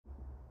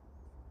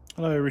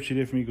Hello, Richard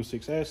here from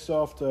EagleSix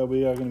Airsoft.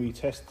 We are going to be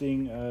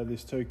testing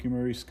this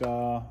Marui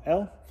Scar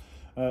L.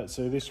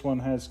 So this one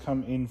has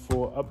come in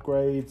for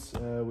upgrades,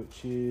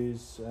 which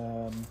is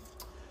so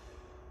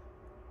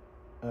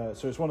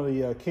it's one of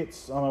the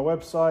kits on our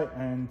website,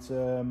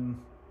 and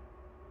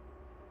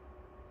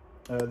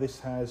this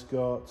has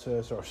got sorry,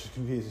 I was just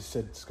confused, it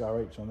said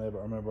Scar H on there, but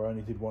I remember I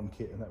only did one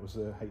kit and that was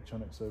H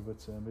on it, so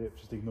but yeah,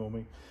 just ignore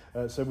me.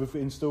 So we've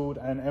installed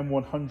an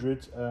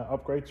M100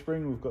 upgrade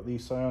spring. We've got the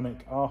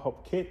Psionic R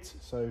hop kit,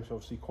 so it's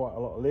obviously quite a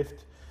lot of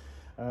lift.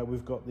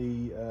 We've got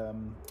the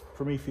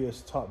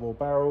Prometheus tightbore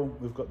barrel.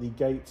 We've got the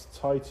Gates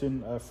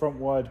Titan front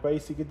wired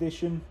basic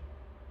edition.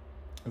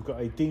 We've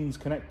got a Dean's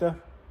connector,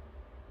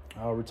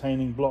 our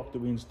retaining block that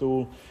we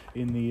install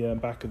in the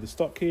back of the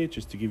stock here,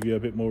 just to give you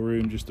a bit more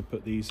room just to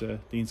put these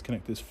Dean's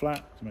connectors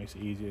flat. It makes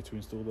it easier to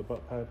install the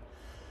butt pad.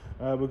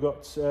 We've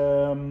got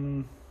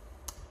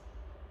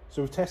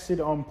so we've tested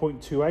on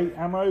 0.28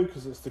 ammo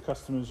because it's the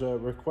customer's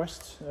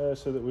request,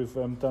 so that we've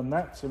done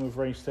that, and we've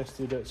range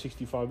tested at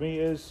 65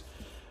 meters.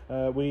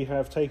 We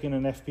have taken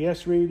an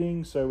FPS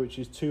reading, so which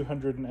is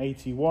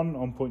 281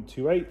 on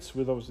 0.28,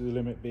 with obviously the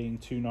limit being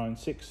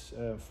 296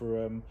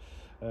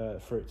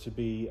 for it to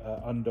be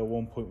under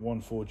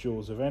 1.14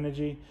 joules of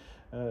energy.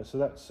 So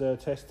that's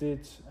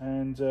tested,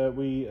 and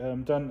we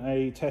done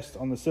a test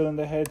on the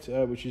cylinder head,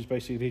 which is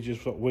basically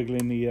just sort of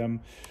wiggling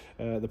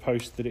the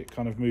post that it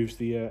kind of moves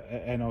the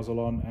air nozzle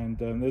on,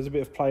 and there's a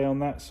bit of play on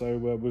that, so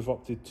we've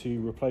opted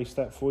to replace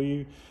that for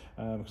you.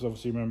 Because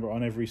obviously, remember,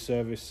 on every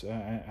service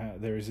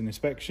there is an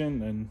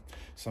inspection, and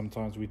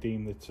sometimes we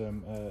deem that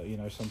you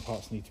know, some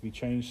parts need to be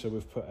changed, so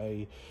we've put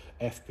a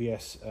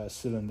FPS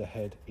cylinder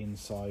head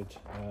inside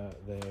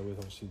there with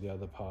obviously the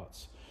other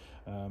parts.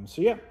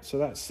 So yeah, so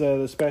that's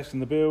the specs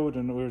and the build,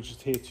 and we're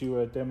just here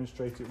to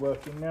demonstrate it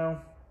working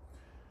now.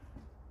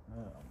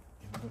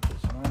 I'm going to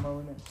put some ammo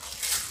in it.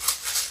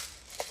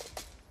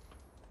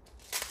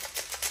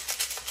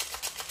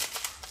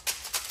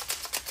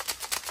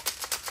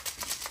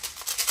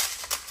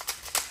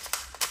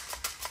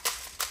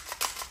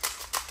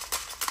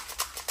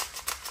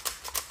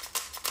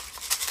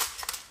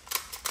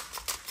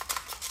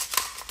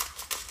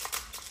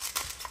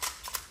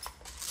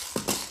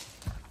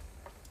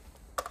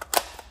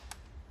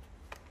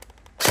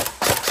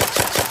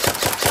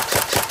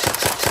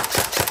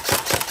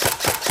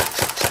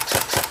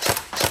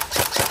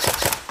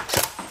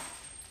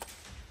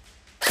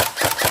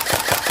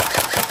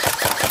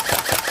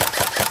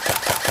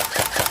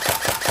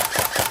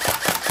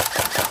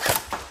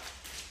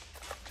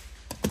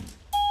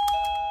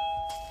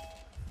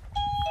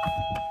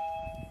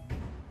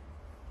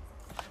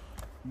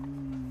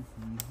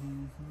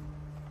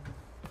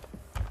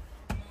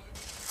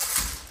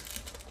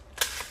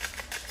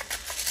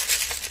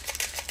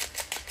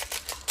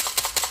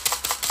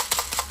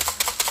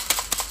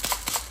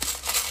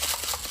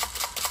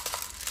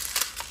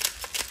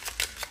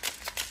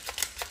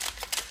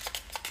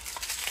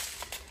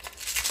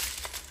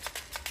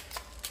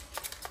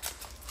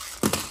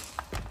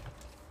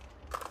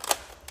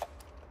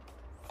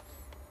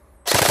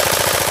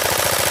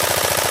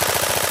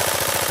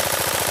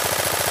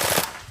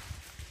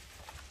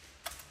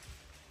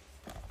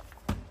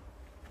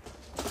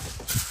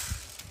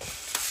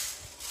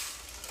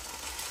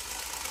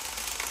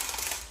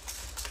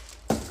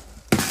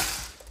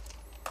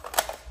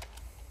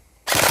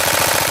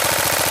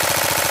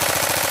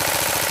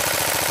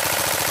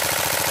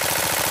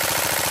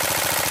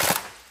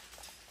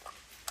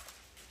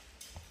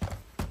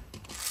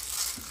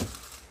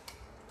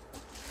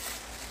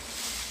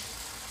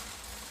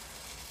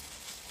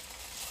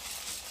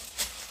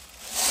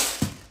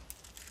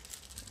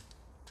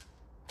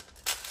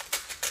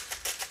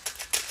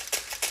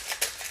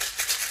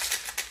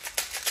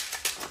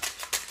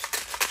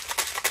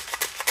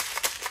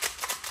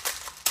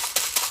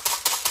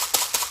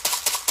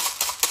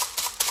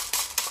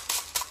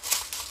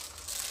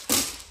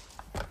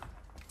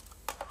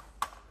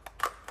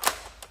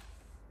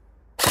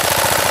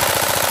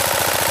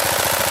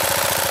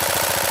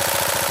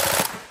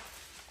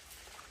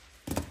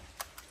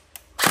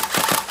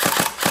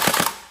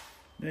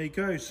 There you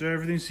go, so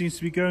everything seems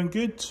to be going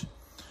good.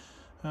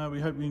 We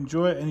hope you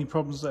enjoy it. Any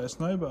problems, let us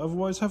know, but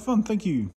otherwise have fun. Thank you.